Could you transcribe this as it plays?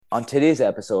On today's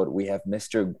episode, we have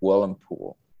Mr. Gwillym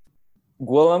Poole.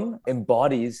 Gwillym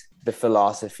embodies the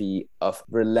philosophy of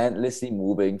relentlessly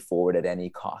moving forward at any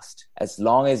cost. As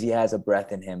long as he has a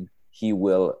breath in him, he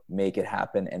will make it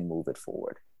happen and move it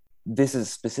forward. This is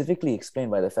specifically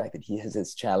explained by the fact that he has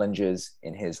his challenges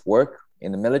in his work,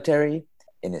 in the military,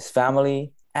 in his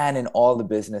family, and in all the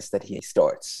business that he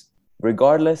starts.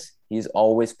 Regardless, he's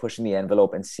always pushing the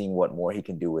envelope and seeing what more he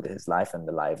can do with his life and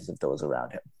the lives of those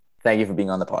around him. Thank you for being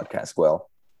on the podcast, Gwill.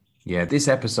 Yeah, this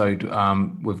episode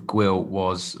with Gwill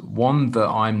was one that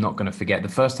I'm not going to forget. The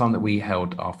first time that we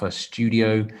held our first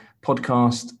studio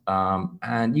podcast,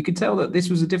 and you could tell that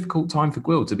this was a difficult time for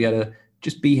Gwill to be able to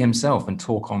just be himself and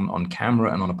talk on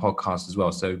camera and on a podcast as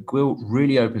well. So Gwill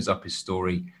really opens up his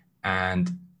story,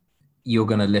 and you're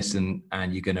going to listen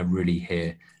and you're going to really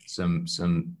hear some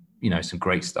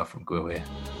great stuff from Gwill here.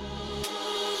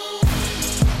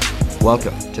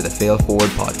 Welcome to the Fail Forward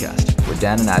podcast, where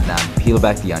Dan and Adnan peel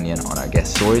back the onion on our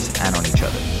guest stories and on each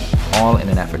other, all in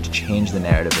an effort to change the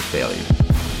narrative of failure.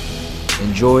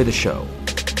 Enjoy the show.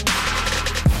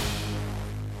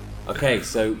 Okay,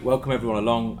 so welcome everyone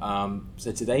along.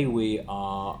 So today we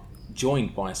are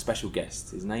joined by a special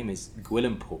guest. His name is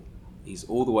Gwillym Poole. He's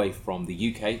all the way from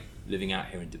the UK, living out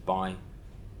here in Dubai.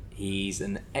 He's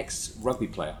an ex-rugby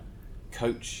player,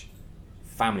 coach,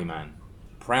 family man,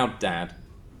 proud dad,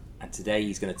 and today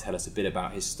he's going to tell us a bit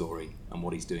about his story and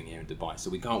what he's doing here in Dubai.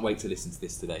 So we can't wait to listen to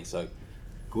this today. So,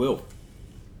 Gwill,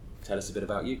 tell us a bit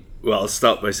about you. Well, I'll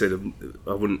start by saying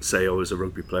I wouldn't say I was a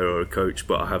rugby player or a coach,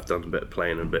 but I have done a bit of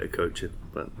playing and a bit of coaching.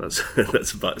 But that's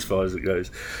about as far as it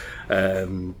goes.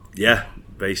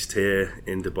 Based here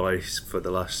in Dubai for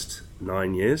the last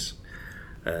 9 years.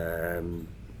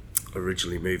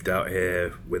 Originally moved out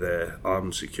here with an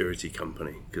armed security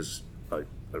company because I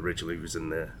originally was in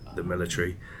the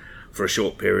military for a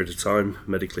short period of time,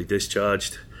 medically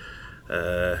discharged.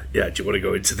 Do you want to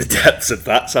go into the depths of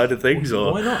that side of things?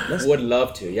 Or? Why not? Would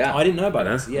love to, yeah. I didn't know about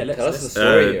this. Yeah, tell us the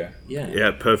story here.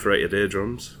 Yeah, perforated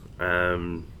eardrums,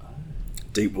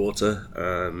 deep water.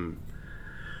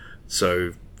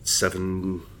 So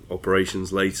 7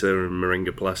 operations later and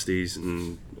laryngoplasties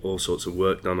and all sorts of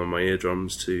work done on my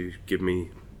eardrums to give me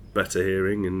better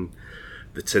hearing, and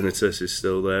the tinnitus is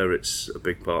still there. It's a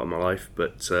big part of my life,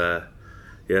 but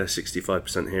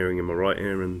 65% hearing in my right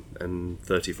ear and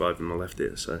 35 in my left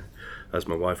ear. So as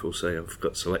my wife will say, I've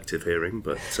got selective hearing,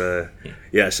 but so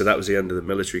that was the end of the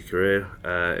military career.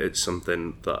 It's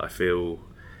something that I feel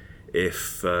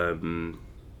if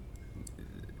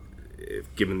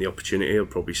given the opportunity, I'll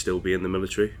probably still be in the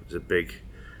military. It was a big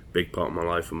part of my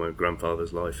life and my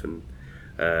grandfather's life, and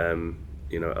a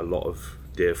lot of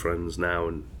dear friends now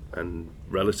and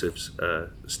relatives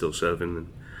still serving, and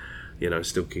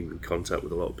still keeping in contact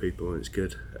with a lot of people, and it's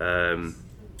good.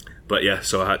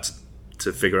 So I had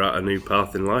to figure out a new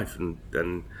path in life,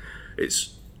 and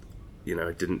it's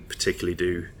I didn't particularly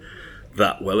do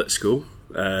that well at school,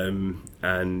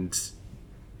 and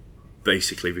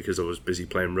basically because I was busy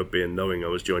playing rugby and knowing I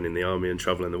was joining the army and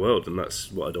travelling the world, and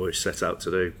that's what I'd always set out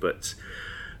to do. But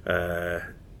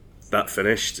that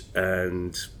finished,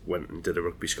 and went and did a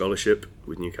rugby scholarship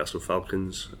with Newcastle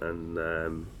Falcons and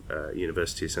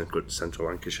University of Central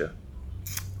Lancashire,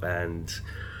 and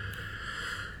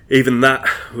even that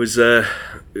was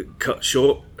cut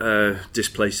short.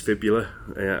 Displaced fibula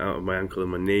out of my ankle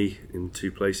and my knee in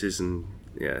 2 places, and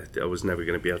I was never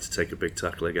going to be able to take a big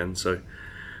tackle again. So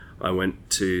I went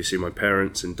to see my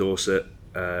parents in Dorset.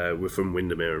 We're from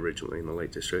Windermere originally, in the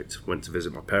Lake District. Went to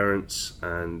visit my parents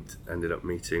and ended up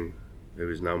meeting who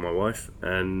is now my wife,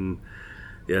 and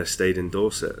stayed in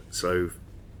Dorset. So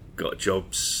got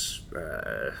jobs.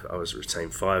 I was a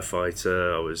retained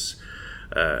firefighter.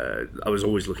 I was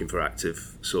always looking for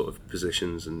active sort of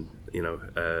positions, and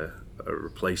a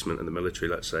replacement in the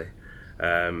military, let's say.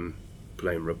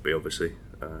 Playing rugby, obviously.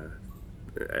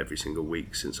 Every single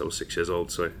week since I was 6 years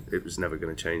old, so it was never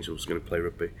going to change. I was going to play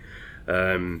rugby.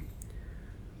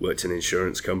 Worked in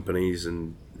insurance companies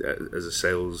and as a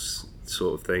sales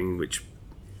sort of thing, which,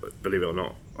 believe it or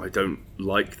not, I don't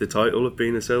like the title of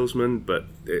being a salesman, but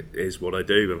it is what I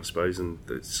do, I suppose, and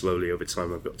slowly over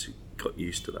time I've got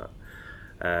used to that.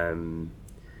 And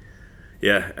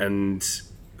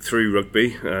through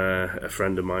rugby, a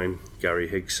friend of mine, Gary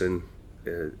Higson,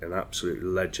 an absolute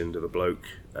legend of a bloke,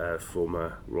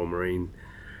 former Royal Marine,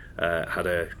 had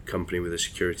a company with a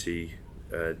security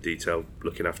detail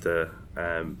looking after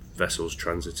vessels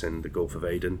transiting the Gulf of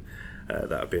Aden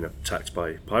that have been attacked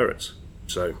by pirates.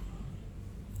 So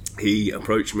he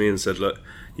approached me and said, look,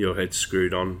 your head's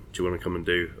screwed on, do you want to come and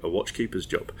do a watchkeeper's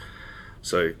job?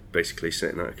 So basically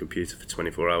sitting at a computer for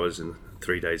 24 hours in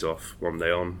 3 days off, 1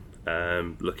 day on,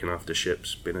 looking after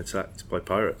ships being attacked by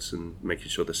pirates and making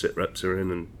sure the sit reps are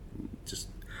in and just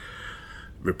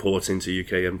reporting to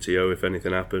UK MTO if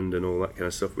anything happened and all that kind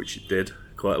of stuff, which it did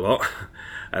quite a lot.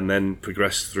 And then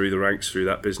progressed through the ranks through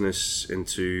that business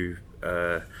into...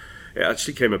 it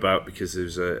actually came about because there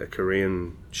was a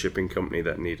Korean shipping company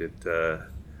that needed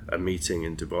a meeting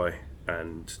in Dubai,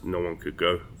 and no one could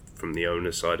go from the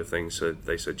owner side of things, so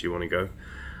they said, do you want to go?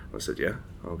 I said, yeah,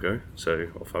 I'll go.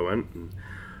 So off I went and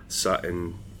sat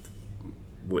in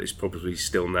what is probably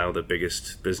still now the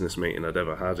biggest business meeting I'd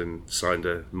ever had, and signed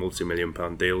a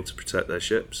multi-million-pound deal to protect their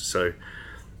ships. So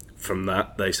from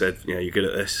that, they said, yeah, you're good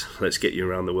at this, let's get you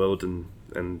around the world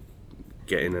and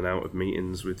get in and out of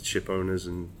meetings with ship owners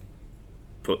and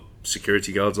put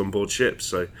security guards on board ships.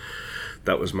 So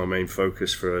that was my main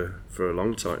focus for a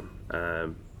long time.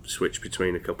 Switched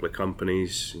between a couple of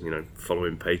companies,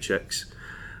 following paychecks,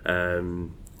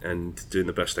 and doing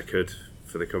the best I could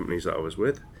for the companies that I was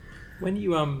with. When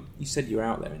you said you were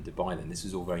out there in Dubai, then this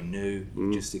was all very new.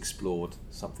 You just explored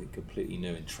something completely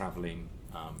new and travelling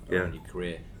around your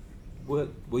career. Were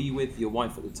you with your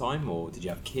wife at the time, or did you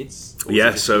have kids?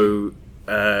 Yeah, so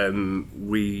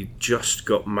we just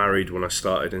got married when I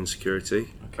started in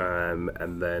security,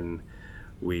 and then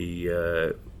we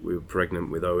were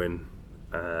pregnant with Owen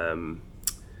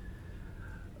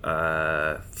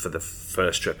for the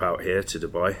first trip out here to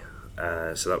Dubai.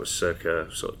 So that was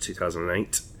circa sort of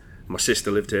 2008. My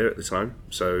sister lived here at the time,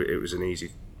 so it was an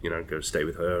easy, go stay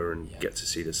with her and get to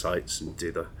see the sights and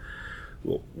do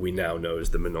what we now know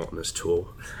as the monotonous tour,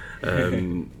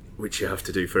 which you have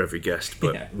to do for every guest,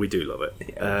 but we do love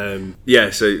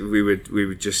it. So we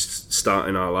were just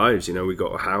starting our lives. We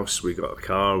got a house, we got a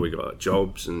car, we got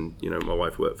jobs, and my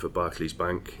wife worked for Barclays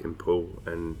Bank in Poole,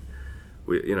 and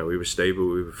we were stable,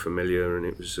 we were familiar, and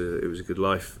it was a good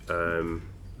life.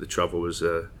 The travel was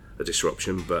a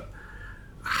disruption, but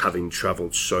having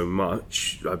travelled so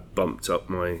much, I bumped up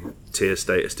my tier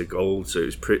status to gold, so it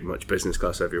was pretty much business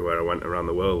class everywhere I went around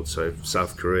the world. So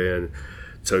South Korea,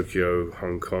 Tokyo,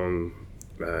 Hong Kong,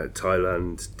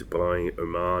 Thailand, Dubai,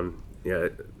 Oman,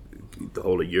 the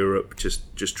whole of Europe,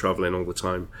 just travelling all the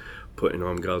time, putting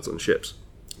armed guards on ships.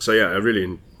 So I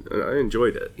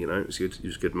enjoyed it. It was good. It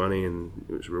was good money and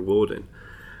it was rewarding.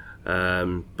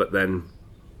 But then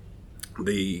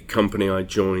the company I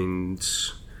joined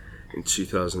in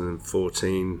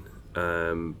 2014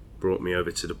 brought me over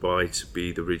to Dubai to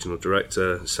be the regional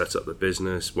director, set up the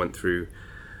business, went through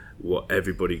what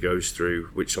everybody goes through,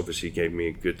 which obviously gave me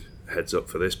a good heads up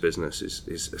for this business,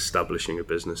 is establishing a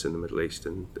business in the Middle East,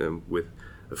 and with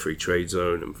a free trade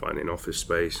zone and finding office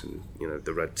space and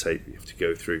the red tape you have to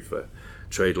go through for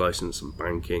trade license and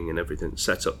banking and everything.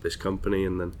 Set up this company,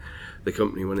 and then the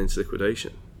company went into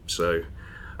liquidation. So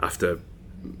after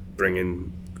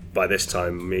bringing, by this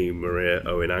time, me, Maria,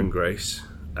 Owen and Grace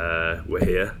were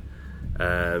here.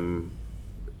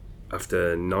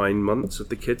 After 9 months of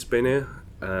the kids being here,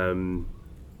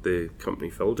 the company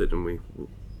folded, and we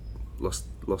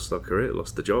lost our career,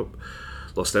 lost the job,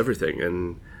 lost everything.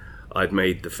 And I'd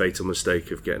made the fatal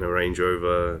mistake of getting a Range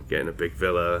Rover, getting a big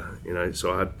villa,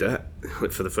 so I had debt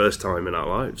for the first time in our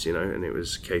lives, and it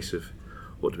was a case of,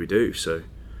 what do we do? So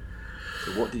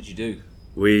what did you do?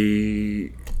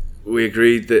 We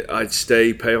agreed that I'd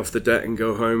stay, pay off the debt, and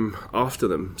go home after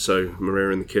them. So Maria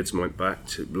and the kids went back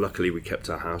to. Luckily, we kept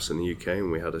our house in the UK,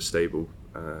 and we had a stable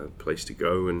place to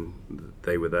go, and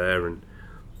they were there. And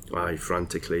I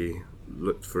frantically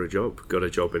looked for a job. Got a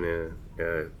job in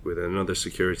with another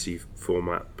security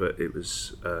format, but it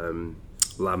was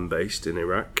land-based in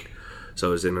Iraq. So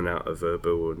I was in and out of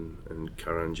Erbil and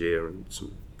Karanjir and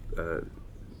some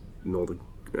northern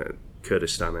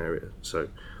Kurdistan area. So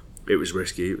it was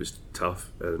risky, it was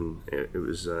tough, and it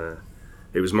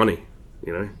was money,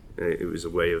 It was a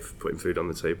way of putting food on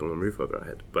the table and a roof over our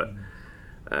head. But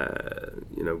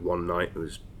one night there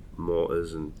was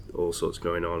mortars and all sorts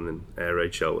going on, and air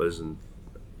raid shelters, and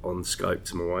on Skype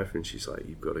to my wife, and she's like,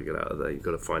 "You've got to get out of there. You've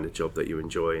got to find a job that you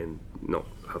enjoy and not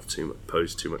have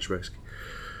pose too much risk."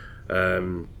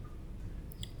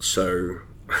 So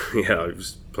I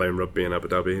was playing rugby in Abu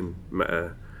Dhabi and met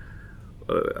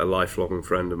a lifelong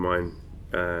friend of mine,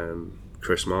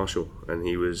 Chris Marshall, and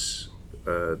he was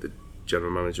the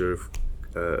general manager of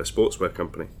a sportswear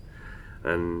company.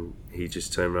 And he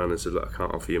just turned around and said, "Look, I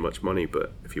can't offer you much money,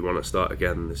 but if you want to start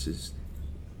again, it's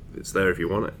there if you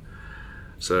want it."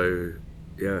 So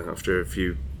after a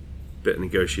few bit of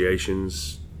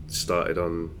negotiations, started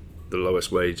on the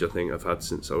lowest wage I think I've had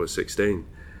since I was 16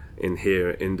 in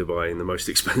Dubai, in the most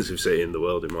expensive city in the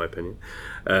world in my opinion,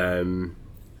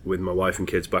 with my wife and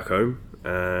kids back home.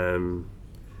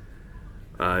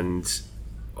 And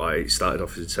I started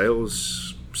off in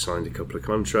sales, signed a couple of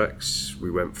contracts. We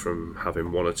went from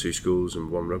having 1 or 2 schools and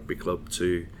 1 rugby club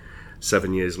to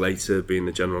 7 years later being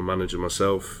the general manager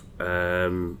myself,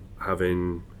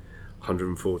 having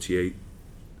 148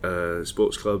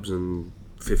 sports clubs and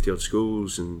 50 odd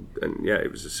schools, and yeah,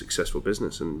 it was a successful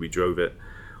business, and we drove it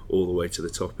all the way to the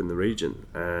top in the region.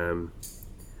 And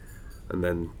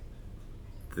then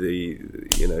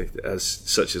as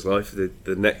such is life,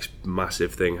 the next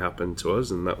massive thing happened to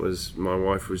us, and that was my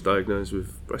wife was diagnosed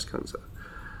with breast cancer.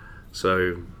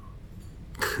 So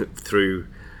through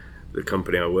the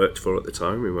company I worked for at the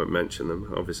time, we won't mention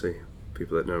them, obviously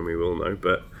people that know me will know,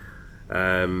 but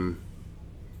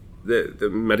the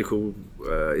medical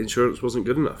insurance wasn't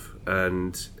good enough,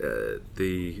 and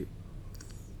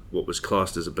what was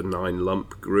classed as a benign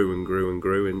lump grew and grew and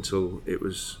grew until it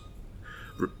was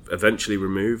eventually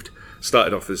removed.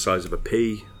 Started off the size of a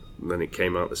pea, and then it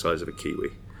came out the size of a kiwi,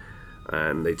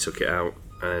 and they took it out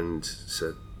and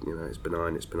said, it's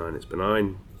benign, it's benign, it's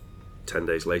benign. 10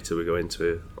 days later we go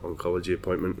into an oncology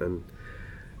appointment and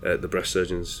the breast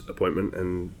surgeon's appointment,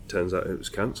 and turns out it was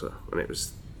cancer, and it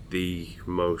was the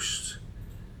most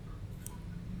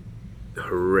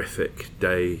horrific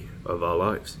day of our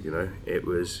lives. It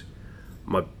was,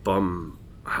 my bum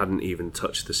hadn't even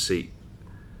touched the seat.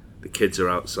 The kids are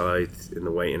outside in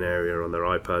the waiting area on their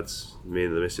iPads. Me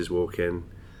and the missus walk in.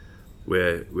 We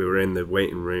were in the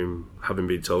waiting room, having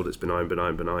been told it's benign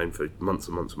for months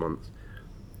and months and months.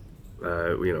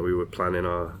 We were planning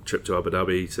our trip to Abu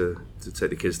Dhabi to take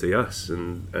the kids to Yas,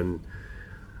 and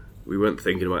we weren't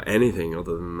thinking about anything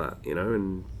other than that,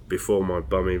 and before my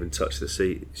bum even touched the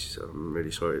seat, she said, "I'm really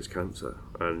sorry, it's cancer."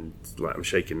 And I'm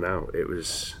shaking now. It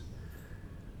was...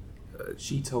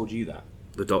 She told you that?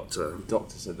 The doctor. The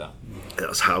doctor said that?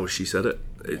 That's how she said it.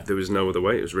 There was no other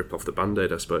way. It was rip off the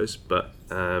Band-Aid, I suppose. But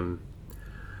the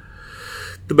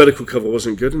medical cover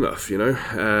wasn't good enough,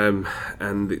 and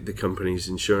the company's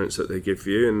insurance that they give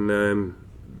you, and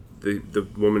the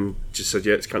woman just said,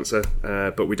 "Yeah, it's cancer,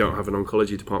 but we don't have an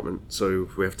oncology department, so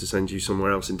we have to send you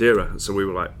somewhere else in Dira." So we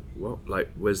were like, "What?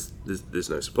 There's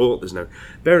no support, there's no..."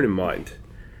 Bearing in mind,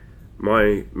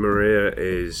 my Maria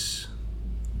is,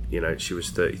 she was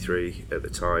 33 at the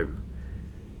time.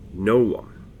 No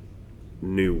one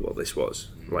knew what this was.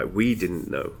 We didn't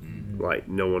know.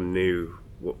 No one knew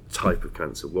what type of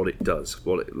cancer, what it does,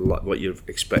 what your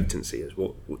expectancy is,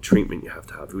 what treatment you have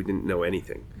to have. We didn't know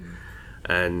anything.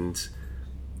 And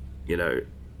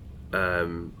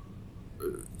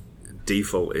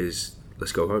default is,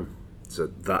 let's go home. So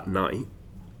that night,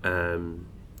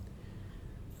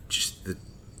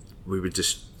 we were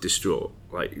just distraught.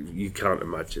 You can't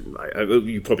imagine.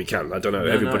 You probably can. I don't know.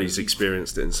 Everybody's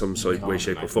experienced it in some way,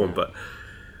 shape, or form. But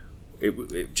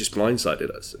it just blindsided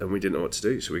us, and we didn't know what to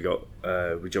do. So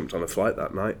we jumped on a flight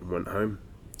that night and went home,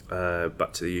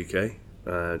 back to the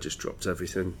UK. Just dropped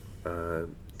everything.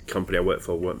 Company I worked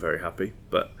for weren't very happy,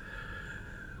 but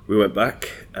we went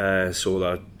back,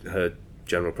 saw her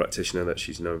general practitioner that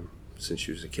she's known since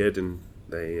she was a kid, and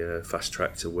they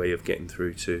fast-tracked a way of getting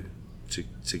through to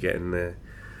getting the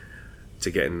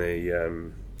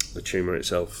tumour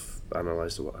itself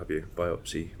analysed or what have you,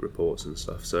 biopsy reports and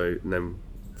stuff. So and then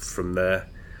from there,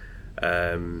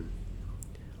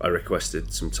 I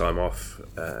requested some time off,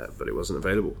 but it wasn't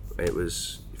available. It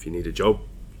was, if you need a job,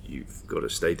 you've got to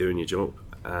stay doing your job,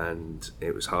 and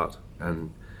it was hard.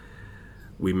 And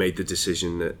we made the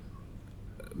decision that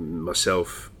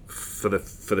myself, for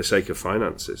the sake of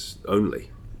finances only,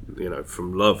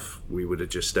 from love, we would have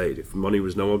just stayed. If money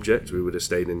was no object, we would have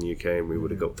stayed in the UK and we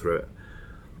would have got through it.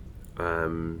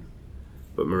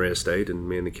 But Maria stayed, and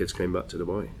me and the kids came back to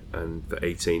Dubai. And for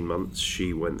 18 months,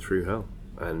 she went through hell,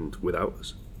 and without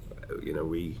us.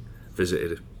 We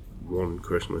visited one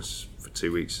Christmas for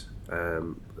 2 weeks.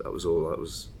 That was all. I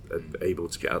was able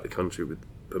to get out of the country with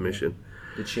permission.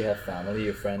 Did she have family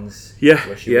or friends? Yeah,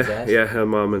 where she was at? her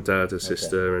mum and dad, her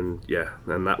sister, and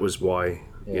that was why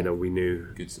we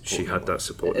knew she had that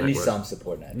support at network. least some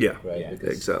support network, right?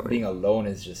 Because exactly. Being alone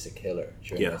is just a killer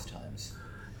during those times.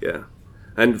 Yeah,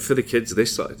 and for the kids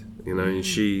this side, and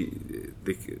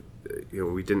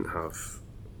we didn't have,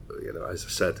 as I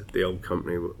said, the old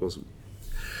company wasn't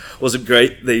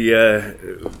great.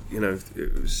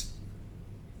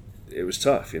 It was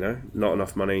tough, not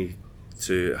enough money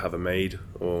to have a maid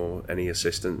or any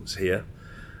assistance here.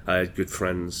 I had good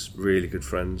friends, really good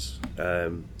friends,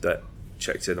 that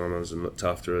checked in on us and looked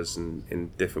after us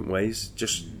in different ways,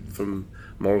 just from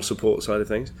moral support side of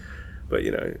things. But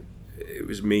it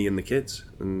was me and the kids,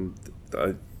 and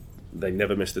they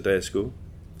never missed a day of school.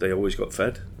 They always got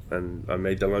fed. and I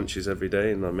made their lunches every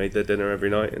day, and I made their dinner every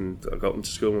night, and I got them to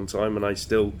school on time, and I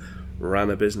still ran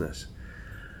a business.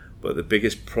 But the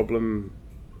biggest problem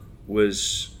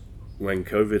was when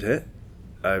COVID hit.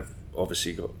 I've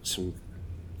obviously got some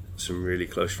really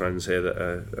close friends here that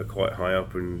are quite high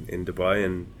up in Dubai,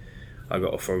 and I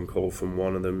got a phone call from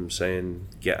one of them saying,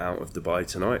 "Get out of Dubai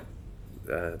tonight.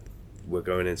 We're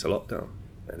going into lockdown."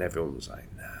 And everyone was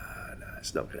like, nah,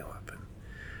 it's not going to happen.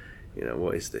 You know,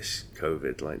 what is this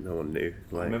COVID? Like, no one knew.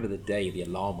 Like, I remember the day the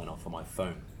alarm went off on my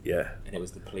phone. Yeah. And it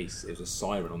was the police. It was a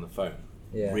siren on the phone.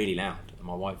 Yeah. Really loud. And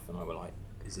my wife and I were like,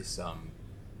 is this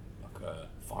like a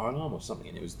fire alarm or something?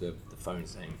 And it was the phone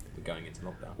saying we're going into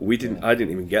lockdown. I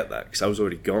didn't even get that because I was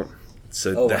already gone.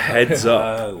 So heads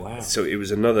up. Oh, wow. So it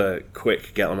was another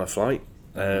quick get on a flight.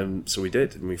 So we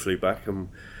did, and we flew back and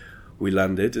we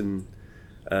landed, and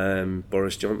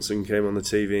Boris Johnson came on the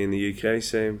TV in the UK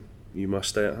saying, "You must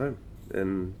stay at home."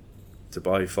 And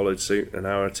Dubai followed suit an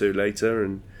hour or two later,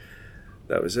 and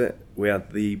that was it. We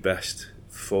had the best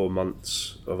 4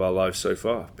 months of our lives so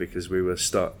far because we were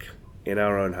stuck in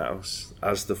our own house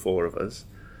as the four of us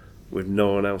with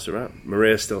no one else around.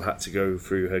 Maria still had to go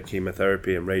through her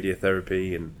chemotherapy and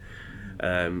radiotherapy, and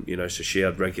so she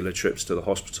had regular trips to the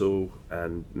hospital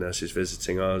and nurses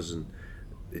visiting us and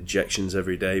injections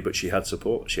every day, but she had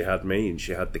support. She had me and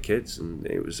she had the kids, and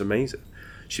it was amazing.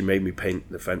 She made me paint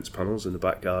the fence panels in the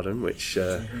back garden, which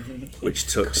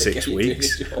took 6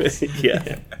 weeks.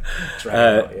 Yeah.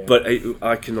 But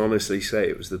I can honestly say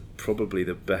it was probably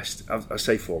the best. I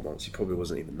say 4 months. It probably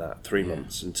wasn't even that. 3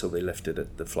 months until they lifted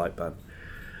the flight ban,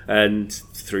 and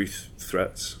through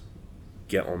threats,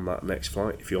 get on that next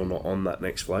flight. If you're not on that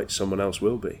next flight, someone else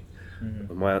will be.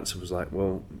 Mm-hmm. And my answer was like,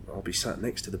 well, I'll be sat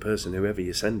next to the person, whoever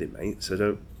you're sending, mate. So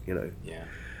don't, Yeah.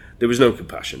 There was no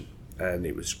compassion, and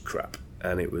it was crap.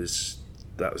 And that was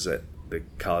it. The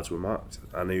cards were marked.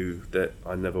 I knew that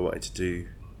I never wanted to do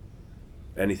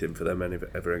anything for them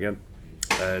ever again.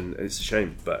 And it's a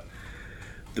shame, but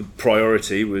the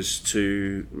priority was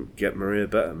to get Maria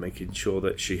better, making sure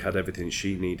that she had everything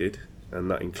she needed, and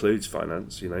that includes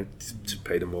finance, to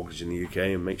pay the mortgage in the UK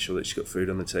and make sure that she got food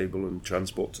on the table and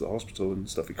transport to the hospital and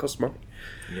stuff. It costs money.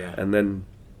 Yeah. And then,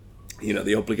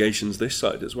 the obligations this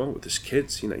side as well with these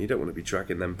kids. You don't want to be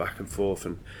dragging them back and forth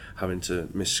and having to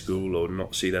miss school or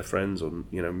not see their friends, or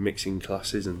mixing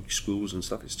classes and schools and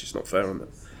stuff. It's just not fair on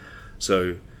them.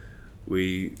 So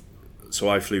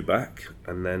I flew back,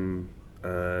 and then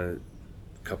a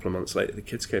couple of months later the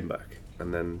kids came back,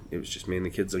 and then it was just me and the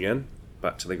kids again,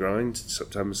 back to the grind.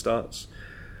 September starts.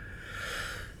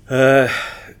 There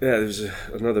was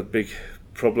another big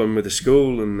problem with the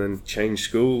school, and then changed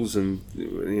schools, and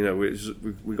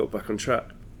we got back on track.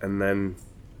 And then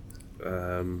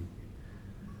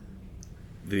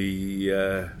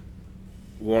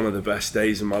one of the best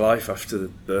days of my life after the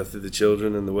birth of the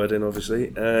children and the wedding,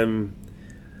 obviously,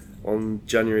 on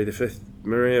January the 5th,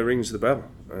 Maria rings the bell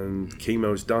and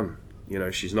chemo's done.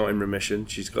 She's not in remission.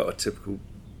 She's got a typical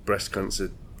breast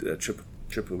cancer,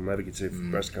 triple negative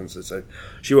breast cancer, so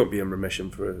she won't be in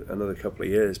remission for another couple of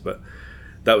years, but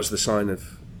that was the sign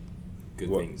of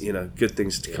good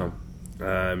things to come.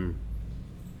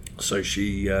 So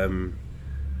she rang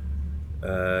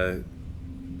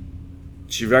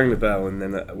the bell, and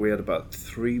then we had about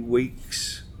 3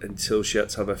 weeks until she had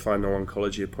to have her final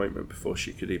oncology appointment before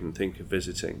she could even think of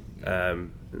visiting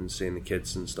and seeing the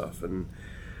kids and stuff. And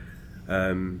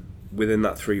within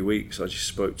that 3 weeks, I just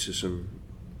spoke to some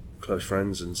close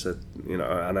friends and said,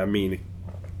 and I mean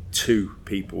 2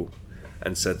 people,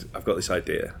 and said, I've got this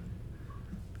idea.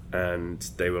 And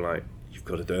they were like, you've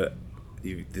got to do it.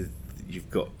 You've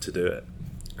got to do it.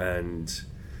 And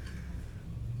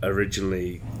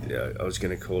originally, I was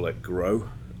going to call it Grow.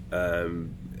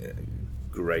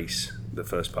 Grace, the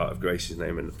first part of Grace's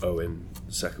name, and Owen,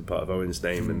 the second part of Owen's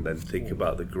name, and then think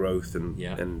about the growth. And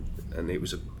it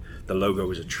was the logo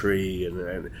was a tree, and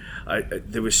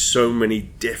there were so many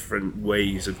different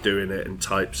ways of doing it and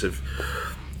types of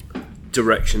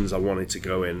directions I wanted to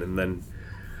go in. And then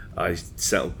I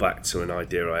settled back to an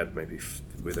idea I had maybe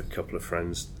with a couple of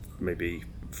friends maybe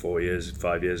 5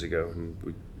 years ago, and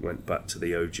we went back to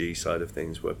the OG side of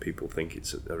things, where people think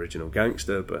it's original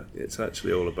gangster, but it's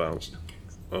actually all about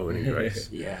Owen and Grace.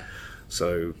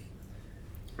 So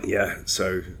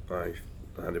I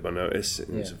handed my notice. It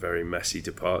was a very messy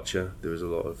departure. There was a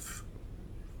lot of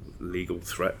legal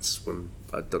threats when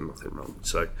I'd done nothing wrong.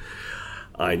 So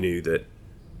I knew that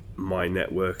my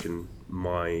network and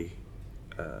my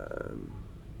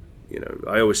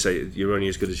I always say you're only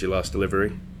as good as your last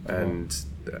delivery, and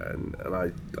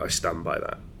I stand by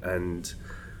that. And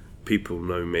people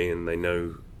know me, and they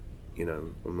know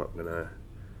I'm not gonna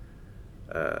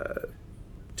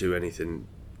do anything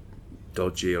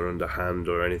dodgy or underhand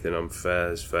or anything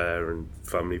unfair is fair, and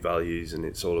family values, and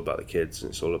it's all about the kids,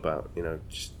 and it's all about, you know,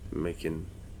 just making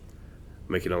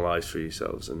a life for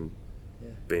yourselves and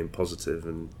being positive.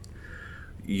 And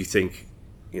you think,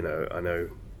 you know, I know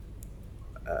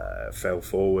fail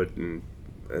forward and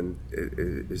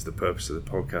it is the purpose of the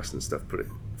podcast and stuff, but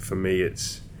for me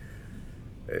it's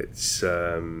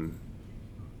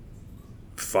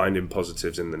finding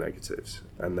positives in the negatives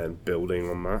and then building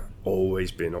on that,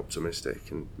 always being optimistic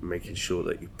and making sure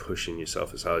that you're pushing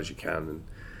yourself as hard as you can. And,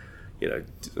 you know,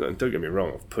 and don't get me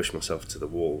wrong, I've pushed myself to the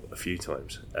wall a few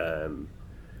times, and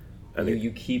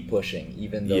you keep pushing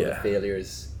even though the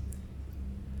failures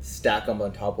stack them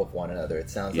on top of one another. It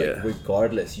sounds like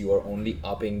regardless, you are only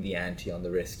upping the ante on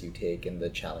the risk you take and the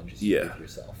challenges you give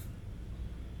yourself.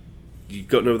 You've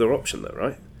got no other option though,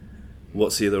 right?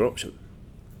 What's the other option?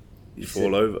 You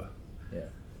fall over. Yeah.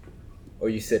 Or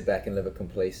you sit back and live a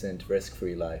complacent,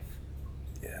 risk-free life.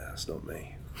 Yeah, that's not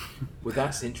me. Well,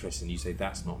 that's interesting you say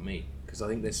that's not me, because I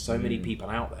think there's so many people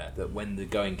out there that when the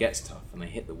going gets tough and they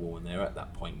hit the wall and they're at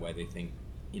that point where they think,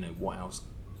 you know, what else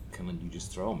can you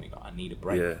just throw on me? Like, I need a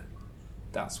break. Yeah.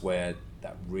 That's where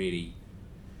that really,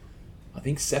 I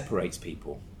think, separates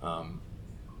people.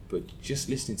 But just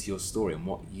listening to your story and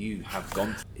what you have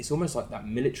gone through, it's almost like that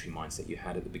military mindset you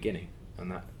had at the beginning,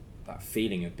 and that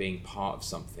feeling of being part of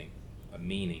something, a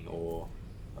meaning or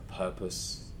a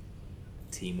purpose,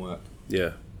 teamwork,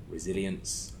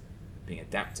 resilience, being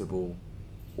adaptable,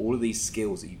 all of these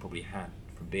skills that you probably had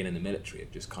from being in the military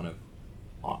have just kind of,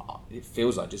 it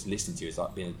feels like just listening to you is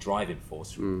like being a driving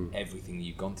force through everything that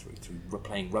you've gone through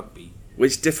playing rugby. Well,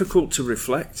 it's difficult to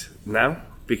reflect now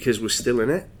because we're still in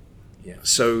it. Yeah.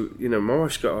 So, you know, my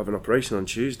wife's got to have an operation on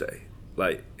Tuesday.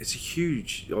 Like, it's a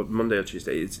huge, Monday or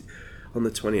Tuesday, it's on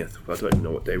the 20th. I don't even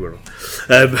know what day we're on.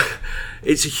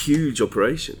 It's a huge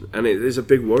operation, and it is a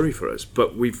big worry for us.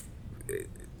 But we've,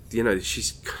 you know,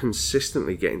 she's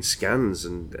consistently getting scans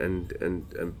and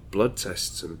blood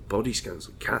tests and body scans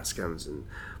and CAT scans and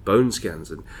bone scans,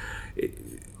 and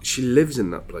she lives in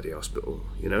that bloody hospital,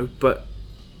 you know. But,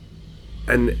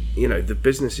 and you know, the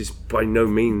business is by no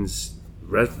means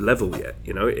level yet,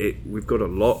 you know. We've got a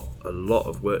lot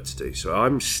of work to do. So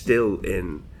I'm still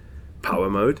in power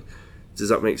mode. Does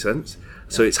that make sense? Yeah.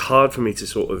 So it's hard for me to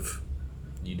sort of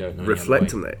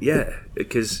reflect on that. Yeah,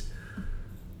 because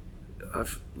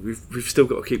we've still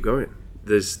got to keep going.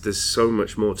 There's so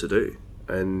much more to do,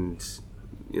 and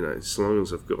you know, as long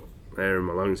as I've got air in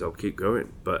my lungs, I'll keep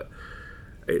going. But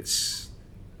it's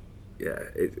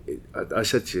I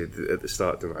said to you at the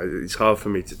start, it's hard for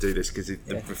me to do this because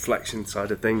the reflection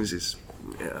side of things is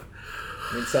I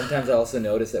mean, sometimes I also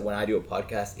notice that when I do a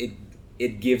podcast,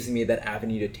 it gives me that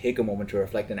avenue to take a moment to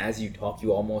reflect, and as you talk,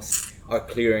 you almost are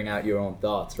clearing out your own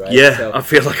thoughts, right? Yeah, so, I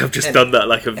feel like I've just done that,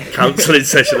 like a counselling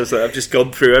session or something. I've just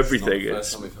gone through everything.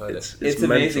 It's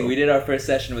amazing. We did our first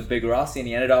session with Big Rossi, and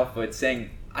he ended off with saying,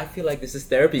 I feel like this is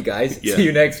therapy, guys. See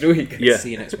you next week. Yeah.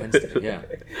 See you next Wednesday,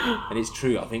 And it's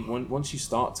true. I think once you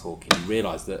start talking, you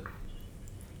realise that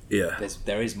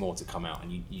there is more to come out,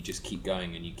 and you just keep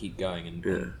going and you keep going,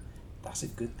 and that's a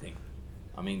good thing.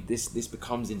 I mean, this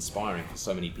becomes inspiring for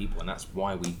so many people, and that's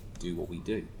why we do what we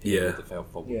do here with the Fail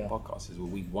Forward podcast. Is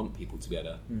we want people to be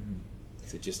able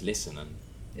to just listen and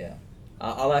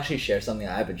I'll actually share something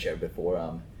I haven't shared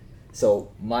before.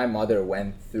 So my mother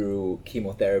went through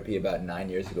chemotherapy about 9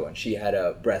 years ago, and she had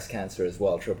a breast cancer as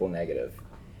well, triple negative.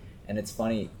 And it's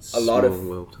funny, small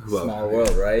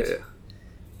world, right? Yeah.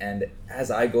 And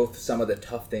as I go through some of the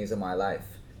tough things in my life,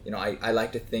 you know, I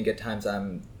like to think at times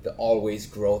I'm the always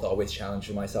growth, always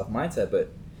challenging myself mindset,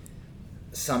 but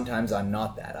sometimes I'm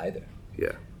not that either.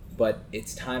 Yeah. But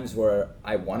it's times where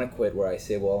I want to quit, where I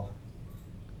say, well,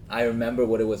 I remember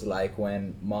what it was like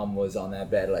when mom was on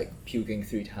that bed, like puking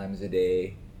 3 times a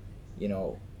day, you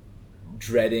know,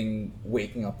 dreading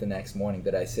waking up the next morning,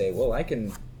 that I say, well, I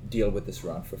can deal with this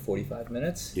run for 45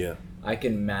 minutes. Yeah. I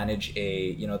can manage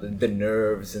the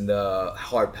nerves and the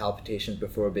heart palpitations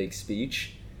before a big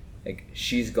speech. Like,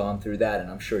 she's gone through that,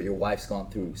 and I'm sure your wife's gone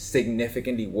through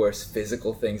significantly worse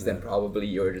physical things than probably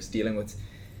you're just dealing with.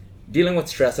 Dealing with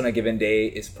stress on a given day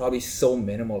is probably so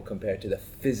minimal compared to the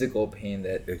physical pain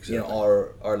that you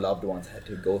know our loved ones had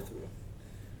to go through.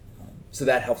 So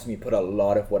that helps me put a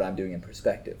lot of what I'm doing in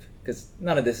perspective, because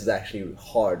none of this is actually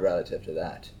hard relative to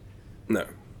that. No,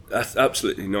 that's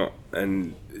absolutely not.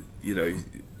 And you know,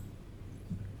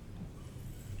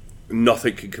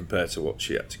 nothing can compare to what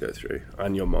she had to go through,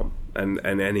 and your mum, and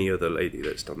any other lady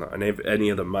that's done that, and any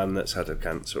other man that's had a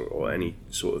cancer or any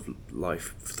sort of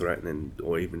life-threatening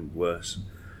or even worse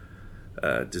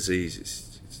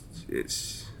disease.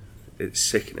 it's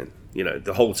sickening. You know,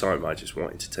 the whole time I just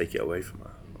wanted to take it away from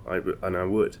her. I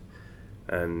would,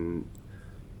 and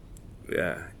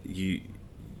yeah,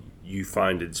 you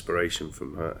find inspiration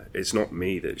from her. It's not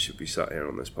me that should be sat here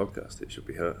on this podcast. It should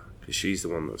be her, because she's the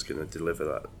one that's going to deliver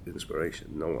that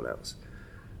inspiration. No one else.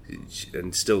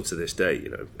 And still to this day, you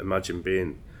know, imagine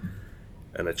being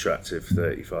an attractive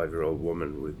 35-year-old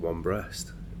woman with one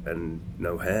breast and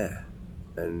no hair,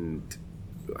 and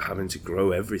having to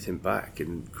grow everything back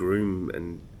and groom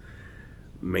and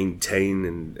maintain,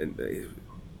 and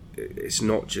it's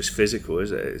not just physical,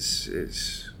 is it?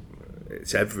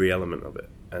 It's every element of it.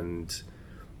 And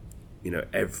you know,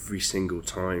 every single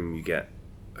time you get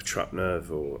a trapped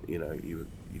nerve, or you know,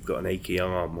 you've got an achy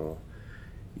arm, or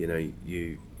you know,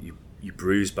 you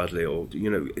bruise badly, or you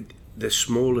know, the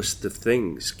smallest of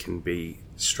things can be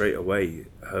straight away.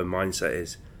 Her mindset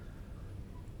is,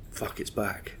 "Fuck, it's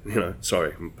back." You know,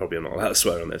 sorry, I'm probably not allowed to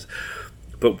swear on this,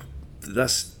 but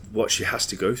that's what she has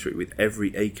to go through with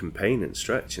every ache and pain and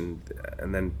stretch, and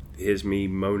then here's me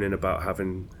moaning about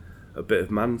having a bit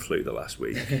of man flu the last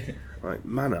week. Like,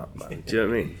 man up, man. Do you know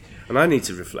what I mean? And I need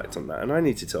to reflect on that, and I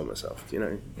need to tell myself, you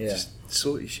know, just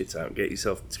sort your shit out and get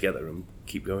yourself together and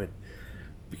keep going.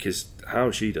 Because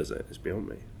how she does it is beyond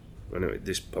me. I know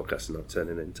this podcast is not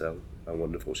turning into how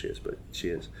wonderful she is, but she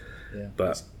is. Yeah.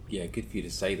 But good for you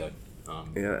to say though.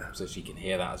 So she can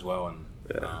hear that as well, and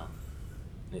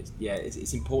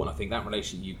it's important. I think that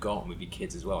relationship you've got with your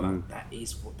kids as well. That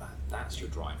is that's your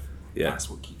drive. Yeah. That's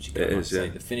what keeps you going. It is,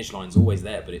 the finish line's always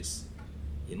there, but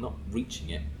you're not reaching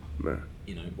it. No.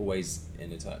 You know, always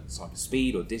in a type of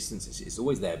speed or distance. It's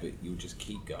always there, but you'll just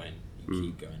keep going. You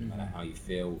keep going, no matter how you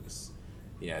feel. It's,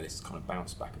 this kind of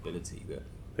bounce back ability that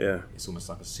it's almost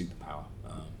like a superpower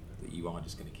that you are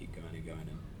just going to keep going and going.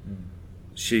 And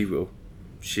she will.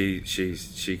 She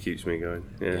keeps me going.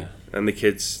 Yeah. And the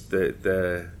kids,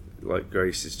 they're like,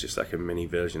 Grace is just like a mini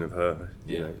version of her.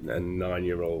 You know, a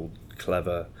 9-year-old,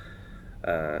 clever.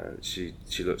 She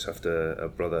looks after her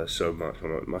brother so much.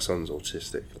 My son's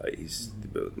autistic. Like, he's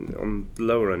on the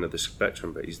lower end of the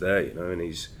spectrum, but he's there, you know. And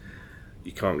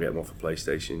you can't get him off a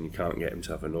PlayStation. You can't get him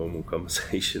to have a normal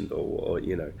conversation, or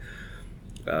you know.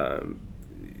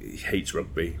 He hates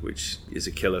rugby, which is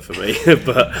a killer for me.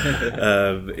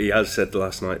 But he has said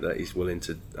last night that he's willing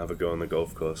to have a go on the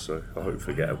golf course. So I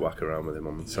hopefully get a whack around with him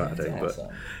on Saturday.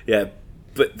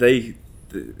 But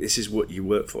this is what you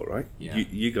work for, right? Yeah.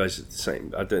 You guys are the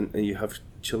same. You have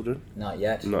children? Not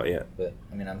yet. But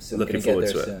I mean, I'm still looking forward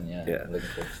to get it. there soon. Yeah. Looking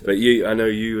forward to But it. I know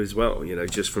you as well. You know,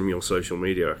 just from your social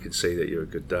media, I could see that you're a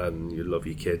good dad and you love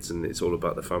your kids, and it's all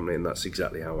about the family, and that's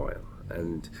exactly how I am.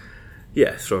 And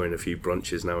throw in a few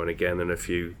brunches now and again, and a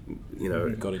few, you know.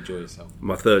 You've got to enjoy yourself.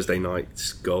 My Thursday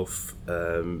nights golf,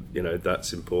 you know,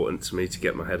 that's important to me to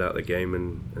get my head out of the game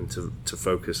and to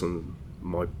focus on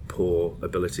my poor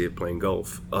ability of playing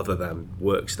golf, other than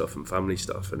work stuff and family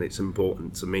stuff. And it's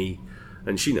important to me,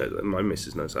 and she knows that. My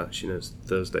missus knows that. She knows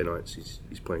Thursday nights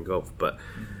he's playing golf, but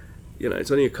you know,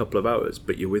 it's only a couple of hours,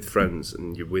 but you're with friends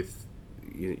and you're with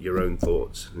your own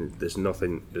thoughts. There's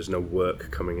no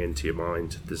work coming into your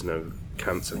mind. There's no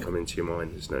cancer coming into your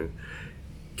mind. There's no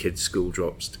kids' school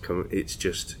drops to come. It's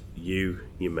just you,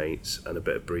 your mates, and a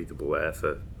bit of breathable air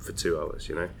for 2 hours,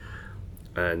 you know.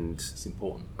 And it's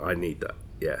important. I need that,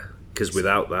 because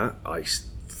without that, I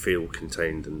feel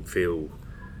contained and feel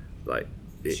like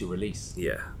it's your release.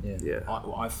 Yeah.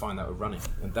 I find that with running,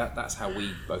 and that's how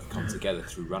we both come together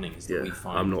through running. Is that we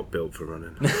find I'm not built for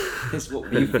running. It's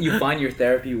what you find your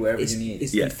therapy wherever you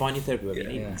need. You find your therapy wherever you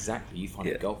need. Yeah. Exactly. You find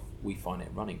it golf. We find it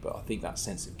running. But I think that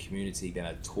sense of community, being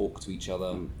able to talk to each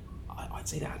other. I'd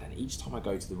say that, and each time I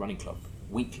go to the running club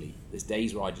weekly, there's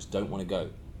days where I just don't want to go.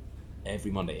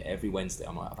 Every Monday, every Wednesday,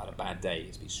 I'm like, I've had a bad day.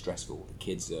 It's been stressful. The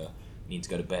kids need to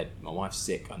go to bed. My wife's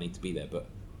sick. I need to be there, but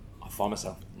I find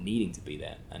myself needing to be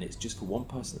there, and it's just for one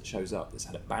person that shows up that's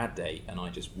had a bad day, and I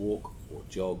just walk or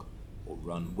jog or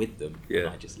run with them, and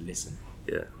I just listen.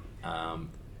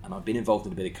 And I've been involved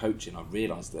in a bit of coaching. I've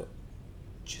realised that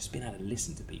just being able to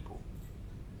listen to people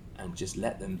and just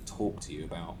let them talk to you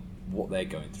about what they're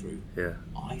going through,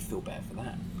 I feel better for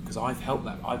that, because I've helped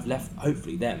them. I've left,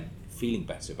 hopefully, them feeling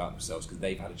better about themselves because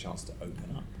they've had a chance to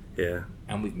open up.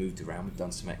 And we've moved around, we've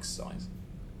done some exercise,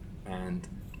 and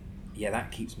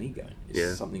that keeps me going.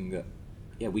 It's something that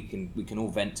we can all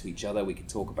vent to each other. We can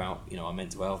talk about, you know, our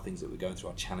mental health, things that we're going through,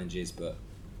 our challenges, but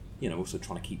you know, also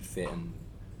trying to keep fit and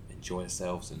enjoy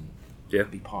ourselves and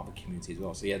be part of the community as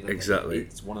well. So exactly,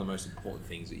 it's one of the most important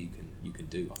things that you can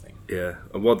do, I think.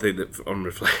 And one thing that I'm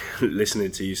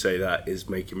listening to you say that is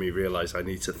making me realise I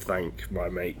need to thank my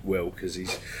mate Will, because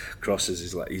he's crosses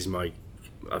is like he's my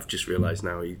I've just realised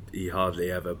now he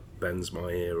hardly ever bends my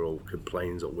ear or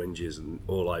complains or whinges, and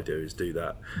all I do is do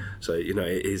that. So, you know,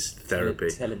 it is therapy.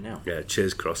 Tell him now. Yeah,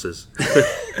 cheers, Crossers.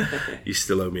 You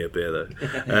still owe me a beer, though.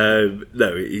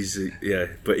 No,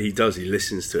 but he does. He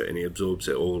listens to it and he absorbs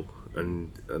it all,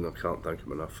 and I can't thank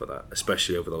him enough for that,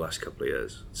 especially over the last couple of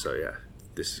years. So, yeah,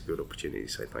 this is a good opportunity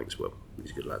to say thanks, Will.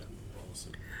 He's a good lad.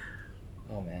 Awesome.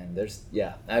 Oh man,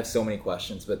 I have so many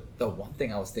questions, but the one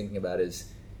thing I was thinking about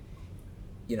is,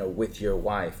 you know, with your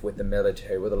wife, with the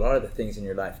military, with a lot of the things in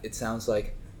your life, it sounds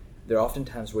like there are often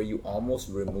times where you almost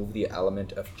remove the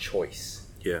element of choice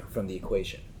from the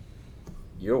equation.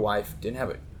 Your wife didn't have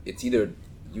it. It's you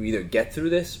either get through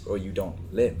this or you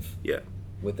don't live. Yeah.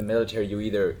 With the military, you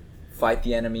either fight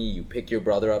the enemy, you pick your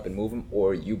brother up and move him,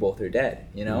 or you both are dead,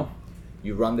 you know?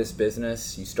 You run this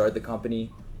business, you start the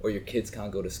company, or your kids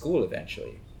can't go to school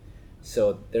eventually.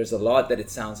 So there's a lot that it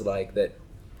sounds like that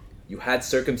you had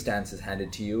circumstances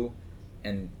handed to you,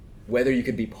 and whether you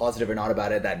could be positive or not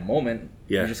about it at that moment,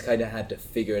 you just kind of had to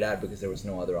figure it out because there was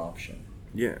no other option.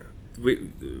 Yeah.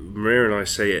 Maria and I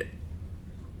say it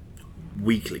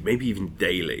weekly, maybe even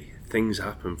daily. Things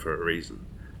happen for a reason.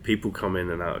 People come in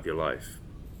and out of your life.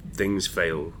 Things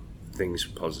fail, things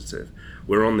positive.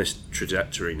 We're on this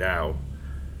trajectory now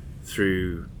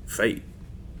through fate.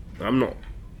 I'm not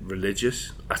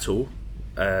religious at all.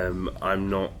 I'm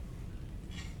not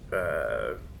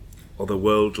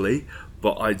otherworldly,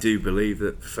 but I do believe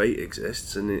that fate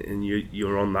exists, and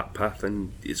you're on that path,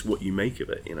 and it's what you make of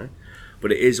it, you know.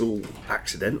 But it is all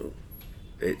accidental.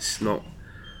 It's not,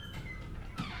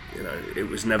 you know, it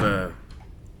was never.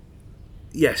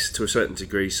 Yes, to a certain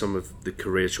degree, some of the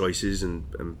career choices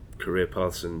and career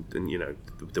paths and you know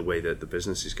the way that the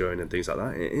business is going and things like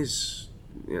that. It is.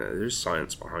 You know, there's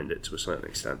science behind it to a certain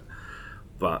extent,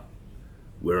 but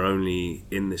we're only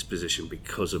in this position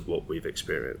because of what we've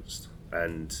experienced,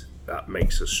 and that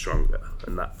makes us stronger,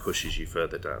 and that pushes you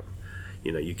further down.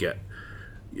 You know, you get,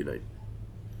 you know,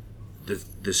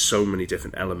 there's so many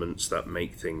different elements that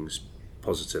make things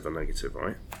positive and negative,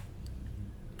 right?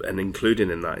 And including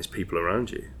in that is people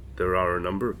around you. There are a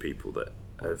number of people that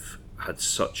have had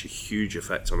such a huge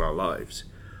effect on our lives,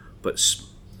 but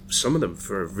some of them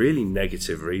for a really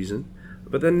negative reason,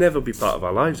 but they'll never be part of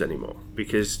our lives anymore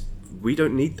because we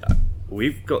don't need that.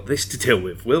 We've got this to deal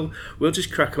with. We'll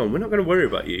just crack on. We're not going to worry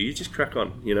about you. You just crack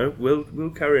on. You know, we'll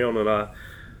carry on our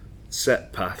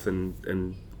set path,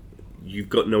 and you've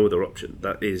got no other option.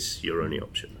 That is your only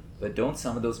option. But don't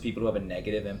some of those people who have a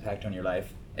negative impact on your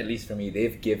life, at least for me,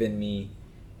 they've given me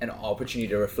an opportunity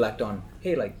to reflect on,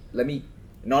 hey, like, let me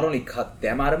not only cut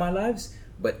them out of my lives,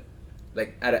 but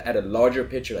like at a larger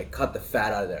picture, like cut the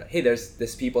fat out of there. Hey, there's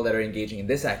this people that are engaging in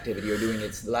this activity or doing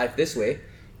its life this way.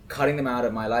 Cutting them out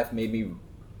of my life made me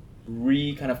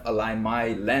kind of align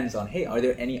my lens on, hey, are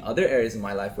there any other areas in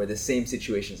my life where the same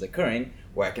situation is occurring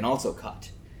where I can also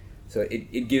cut? So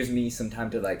it gives me some time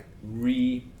to like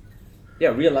realign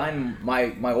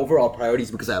my overall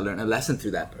priorities because I learned a lesson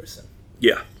through that person.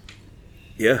 Yeah.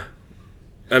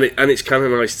 And it's kind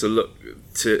of nice to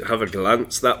have a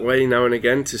glance that way now and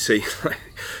again to see, like,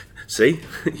 see,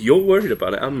 you're worried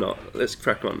about it, I'm not. Let's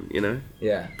crack on, you know?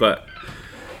 Yeah. But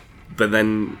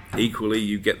then equally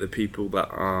you get the people that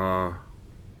are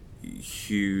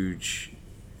huge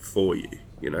for you,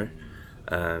 you know?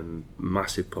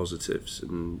 Massive positives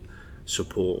and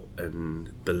support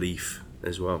and belief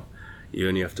as well. You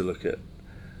only have to look at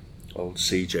old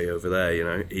CJ over there, you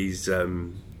know?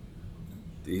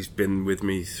 He's been with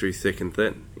me through thick and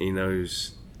thin. He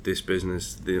knows this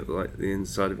business, the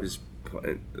inside of his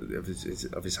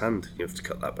hand. You have to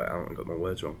cut that bit out. I got my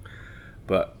words wrong.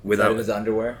 But without his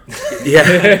underwear,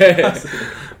 yeah.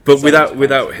 But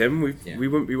without him, we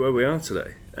wouldn't be where we are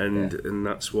today. And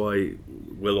that's why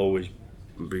we'll always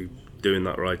be doing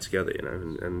that ride together, you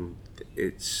know. And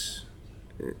it's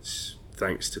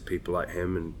thanks to people like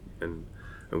him and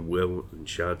Will and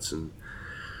Shads and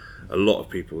a lot of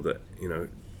people that, you know,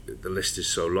 the list is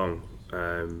so long,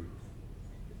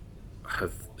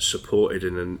 have supported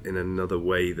in another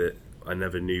way that I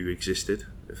never knew existed,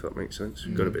 if that makes sense.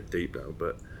 We've gone a bit deep now,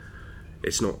 but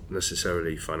it's not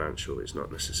necessarily financial, it's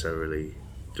not necessarily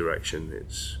direction,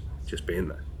 it's just being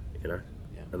there, you know,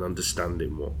 and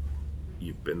understanding what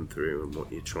you've been through and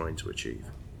what you're trying to achieve.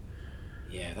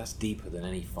 Yeah, that's deeper than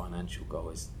any financial goal,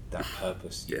 is that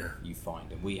purpose you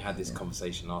find. And we had this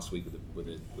conversation last week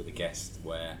with a guest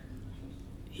where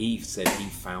he said he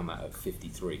found that at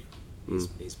 53,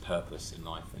 his purpose in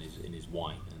life and his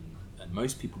why. And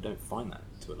most people don't find that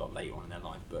to a lot later on in their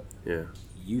life, but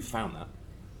you found that,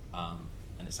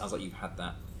 and it sounds like you've had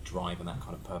that drive and that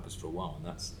kind of purpose for a while, and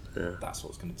that's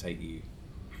what's going to take you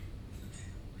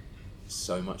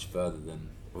so much further than.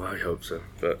 Well, I hope so,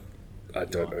 but I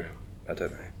don't know.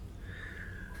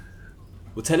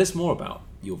 Well, tell us more about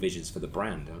your visions for the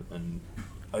brand and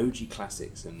OG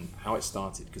Classics and how it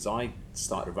started, because I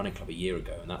started a running club a year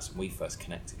ago and that's when we first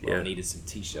connected. I needed some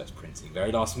t-shirts printing,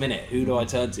 very last minute. Who do I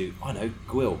turn to? I know,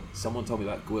 Gwill. Someone told me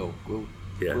about Gwill.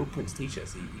 Gwill prints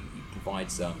t-shirts. He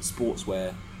provides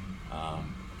sportswear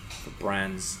for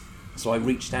brands. So I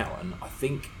reached out, and I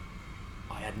think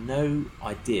I had no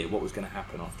idea what was going to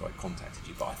happen after I contacted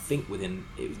you, but I think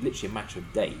it was literally a matter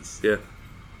of days.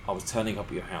 I was turning up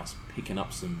at your house, picking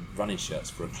up some running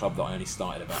shirts for a club that I only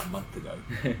started about a month ago,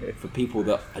 for people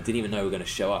that I didn't even know were going to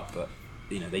show up, but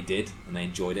they did, and they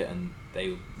enjoyed it, and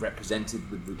they represented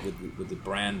with the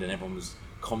brand, and everyone was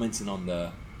commenting on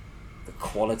the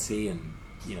quality and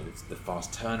the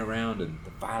fast turnaround and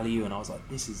the value, and I was like,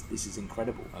 this is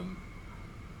incredible.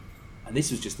 And this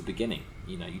was just the beginning.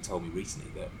 You told me recently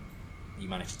that you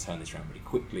managed to turn this around really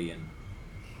quickly, and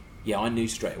I knew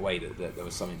straight away that there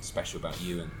was something special about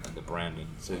you and the brand. And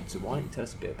so why don't you tell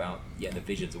us a bit about the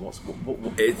visions and where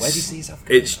do you see yourself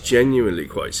going? It's genuinely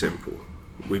quite simple.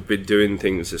 We've been doing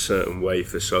things a certain way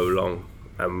for so long,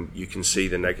 and you can see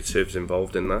the negatives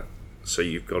involved in that. So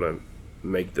you've got to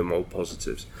make them all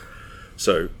positives.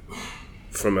 So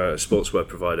from a sportswear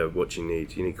provider, what do you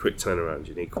need? You need quick turnaround,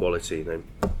 you need quality, you need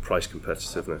price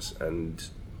competitiveness,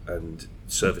 and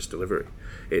service delivery.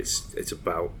 It's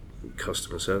about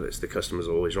customer service. The customer's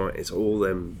always right. It's all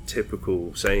them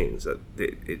typical sayings that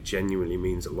it genuinely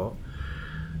means a lot.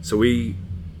 So we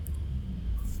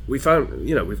found,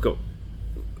 we've got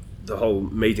the whole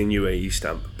made in UAE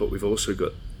stamp, but we've also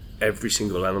got every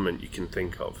single element you can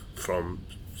think of, from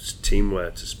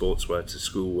teamwear to sportswear to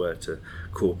schoolwear to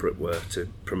corporate wear to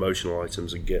promotional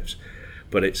items and gifts.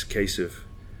 But it's a case of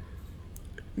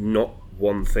not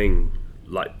one thing.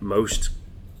 Like most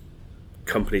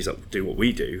companies that do what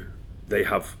we do, they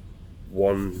have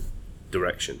one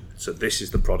direction. So this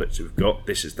is the product we've got,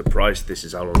 this is the price, this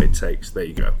is how long it takes. There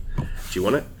you go. Do you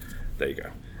want it? There you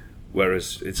go.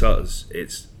 Whereas it's us,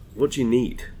 it's what do you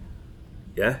need?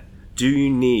 Yeah? Do you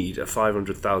need a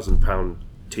 £500,000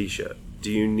 t-shirt?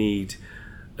 Do you need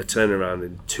a turnaround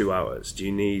in 2 hours? Do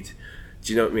you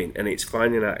know what I mean? And it's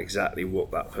finding out exactly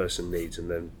what that person needs and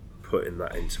then putting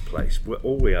that into place.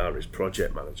 All we are is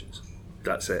project managers.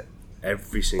 That's it.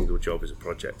 Every single job is a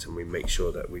project, and we make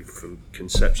sure that from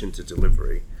conception to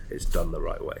delivery, it's done the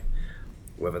right way.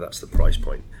 Whether that's the price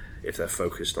point, if they're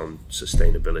focused on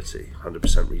sustainability, 100%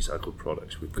 recycled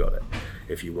products, we've got it.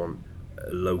 If you want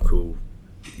a local,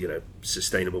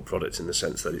 sustainable product in the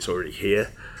sense that it's already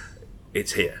here,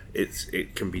 it's here.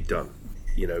 It can be done.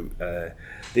 The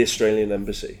Australian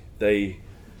embassy, they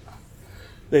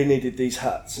needed these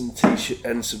hats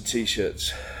and some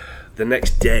t-shirts the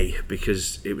next day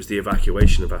because it was the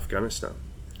evacuation of Afghanistan,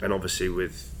 and obviously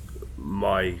with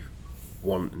my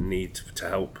want and need to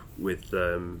help with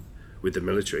the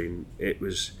military, it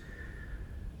was,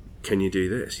 can you do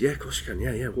this? Yeah, of course you can.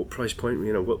 Yeah. What price point?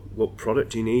 What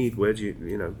product do you need? Where do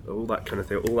you all that kind of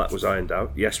thing. All that was ironed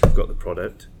out. Yes, we've got the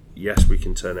product. Yes, we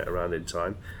can turn it around in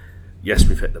time. Yes,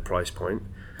 we've hit the price point.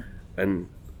 And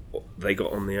they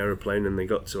got on the aeroplane and they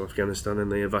got to Afghanistan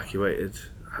and they evacuated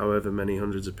however many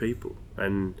hundreds of people.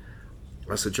 And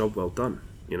that's a job well done,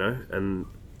 and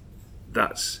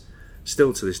that's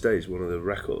still to this day is one of the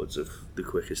records of the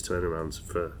quickest turnarounds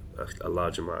for a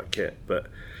large amount of kit. But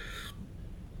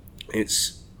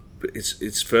it's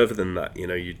further than that.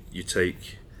 You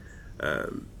take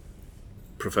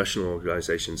professional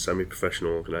organisations,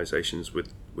 semi-professional organisations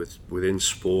within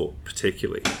sport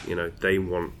particularly, they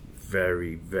want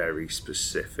very, very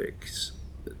specifics,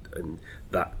 and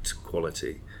that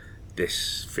quality,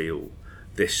 this feel,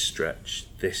 this stretch,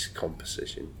 this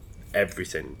composition,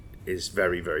 everything is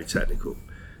very, very technical,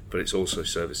 but it's also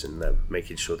servicing them,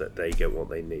 making sure that they get what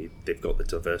they need. They've got the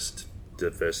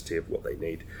diversity of what they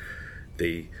need,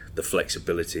 the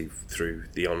flexibility through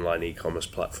the online e-commerce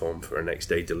platform for a next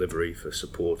day delivery for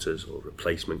supporters or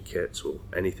replacement kits or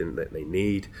anything that they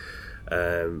need.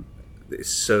 It's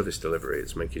service delivery.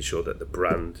 It's making sure that the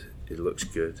brand, it looks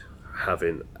good.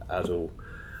 Having Adil,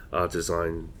 our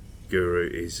design guru,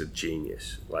 is a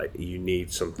genius. Like, you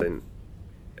need something.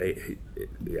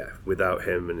 Without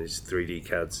him and his 3D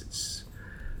CADs,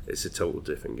 it's a total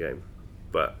different game.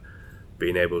 But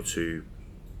being able to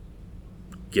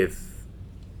give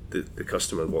the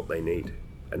customer what they need,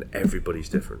 and everybody's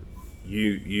different.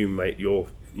 You make your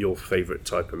favorite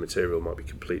type of material might be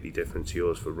completely different to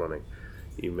yours for running.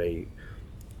 You may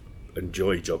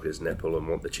enjoy jogger's nipple and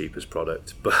want the cheapest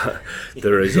product, but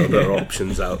there is other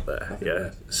options out there.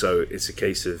 Yeah, so it's a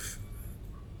case of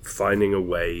finding a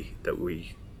way that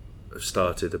we have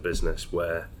started a business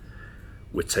where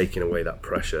we're taking away that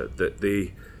pressure. That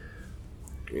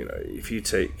if you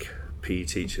take PE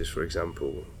teachers, for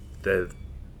example,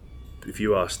 if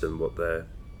you ask them what their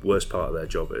worst part of their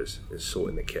job is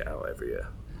sorting the kit out every year,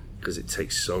 because it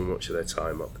takes so much of their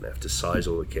time up, and they have to size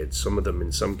all the kids. Some of them,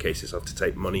 in some cases, have to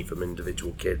take money from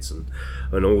individual kids and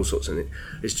all sorts. And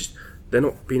it's just, they're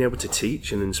not being able to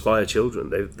teach and inspire children.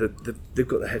 They've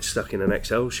got their head stuck in an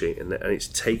Excel sheet, and it's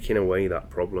taking away that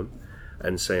problem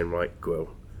and saying, right, Gwill,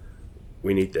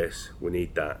 we need this, we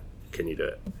need that, can you do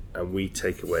it? And we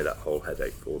take away that whole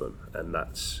headache for them. And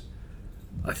that's,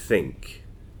 I think,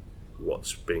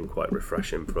 what's been quite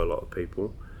refreshing for a lot of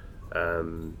people.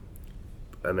 And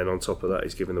then on top of that,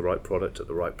 he's giving the right product at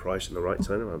the right price and the right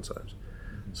turnaround times.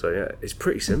 So yeah, it's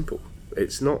pretty simple.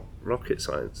 It's not rocket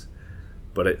science,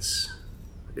 but it's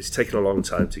taken a long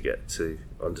time to get to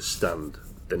understand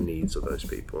the needs of those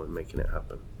people and making it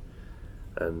happen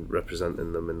and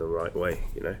representing them in the right way,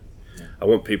 Yeah. I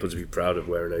want people to be proud of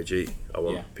wearing OG. I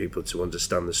want people to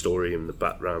understand the story and the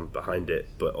background behind it,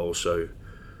 but also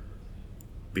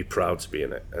be proud to be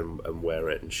in it and wear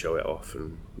it and show it off.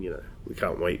 And we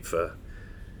can't wait for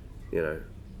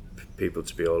people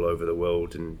to be all over the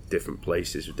world in different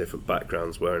places with different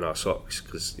backgrounds wearing our socks,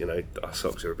 because our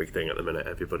socks are a big thing at the minute.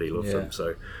 Everybody loves them,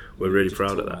 so we're really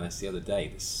proud of that. That's the other day,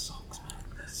 the socks, man.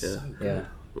 They're so good. Yeah.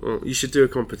 Well, you should do a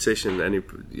competition.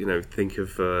 Think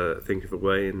of a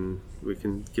way, and we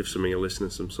can give some of your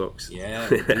listeners some socks. Yeah,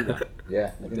 we'll do that.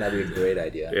 Yeah, I think that'd be a great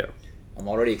idea. Yeah. I'm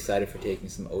already excited for taking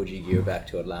some OG gear back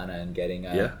to Atlanta and getting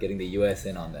the US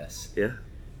in on this. Yeah.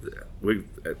 We,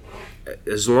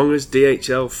 as long as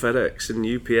DHL, FedEx, and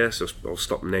UPS, I'll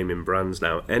stop naming brands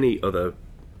now, any other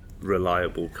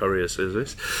reliable courier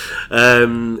service, as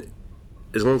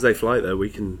long as they fly there, we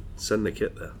can send the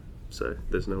kit there. So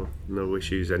there's no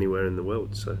issues anywhere in the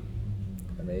world. So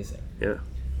amazing. Yeah.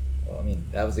 Well, I mean,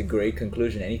 that was a great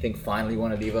conclusion. Anything final you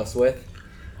want to leave us with?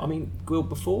 I mean, Gwill,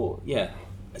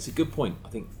 it's a good point. I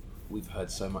think we've heard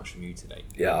so much from you today.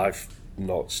 Yeah, I've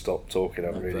not stopped talking.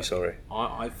 I'm really sorry.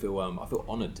 I feel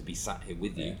honoured to be sat here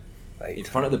with you in Mate.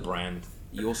 front of the brand,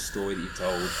 your story that you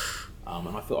told,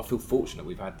 and I feel fortunate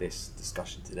we've had this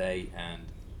discussion today.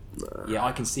 And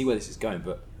I can see where this is going.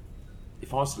 But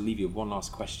if I was to leave you with one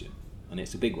last question, and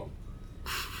it's a big one,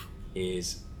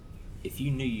 is if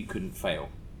you knew you couldn't fail,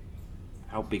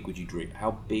 how big would you dream?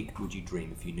 How big would you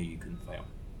dream if you knew you couldn't fail?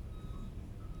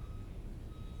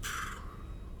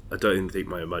 I don't even think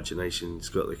my imagination's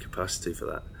got the capacity for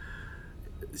that.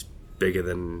 It's bigger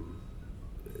than...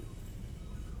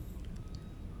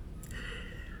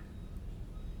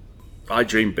 I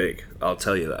dream big, I'll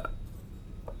tell you that.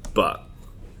 But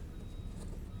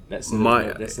it's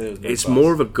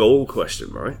more of a goal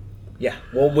question, right? Yeah.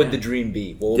 What would the dream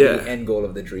be? What would be the end goal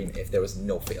of the dream if there was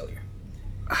no failure?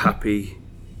 Happy,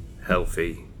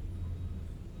 healthy.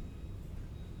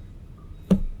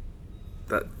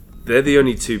 They're the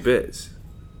only two bits,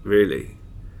 really.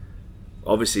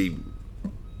 Obviously,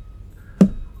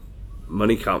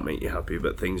 money can't make you happy,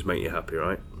 but things make you happy,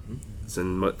 right? Mm-hmm.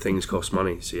 And things cost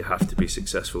money, so you have to be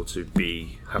successful to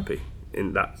be happy.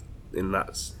 In that,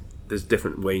 there's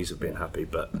different ways of being happy,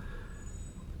 but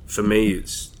for me,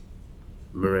 it's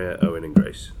Maria, Owen, and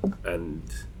Grace, and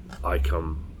I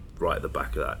come right at the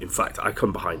back of that. In fact, I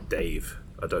come behind Dave.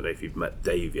 I don't know if you've met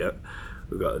Dave yet.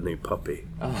 We've got a new puppy.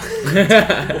 Oh.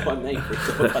 What a name for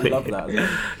a dog. I love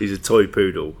that. He's a toy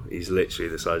poodle. He's literally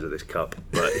the size of this cup.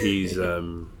 But he's,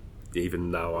 even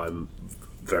now, I'm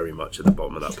very much at the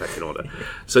bottom of that pecking order.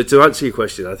 So to answer your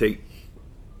question, I think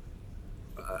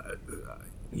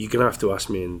you're going to have to ask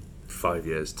me in 5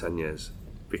 years, 10 years.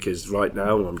 Because right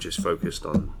now, I'm just focused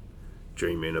on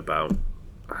dreaming about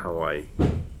how I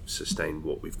sustain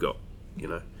what we've got,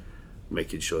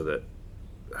 making sure that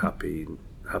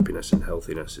happiness and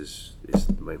healthiness is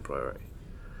the main priority.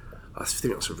 I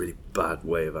think that's a really bad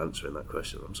way of answering that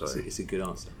question. I'm sorry. It's a good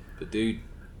answer. But dude,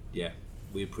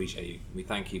 we appreciate you. We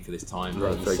thank you for this time.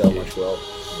 Thank you so much, Will.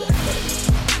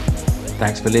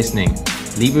 Thanks for listening.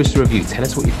 Leave us a review. Tell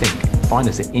us what you think. Find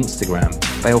us at Instagram,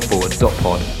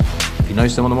 failforward.pod. If you know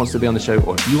someone that wants to be on the show,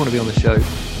 or if you want to be on the show,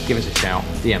 give us a shout,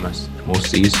 DM us, and we'll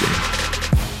see you soon.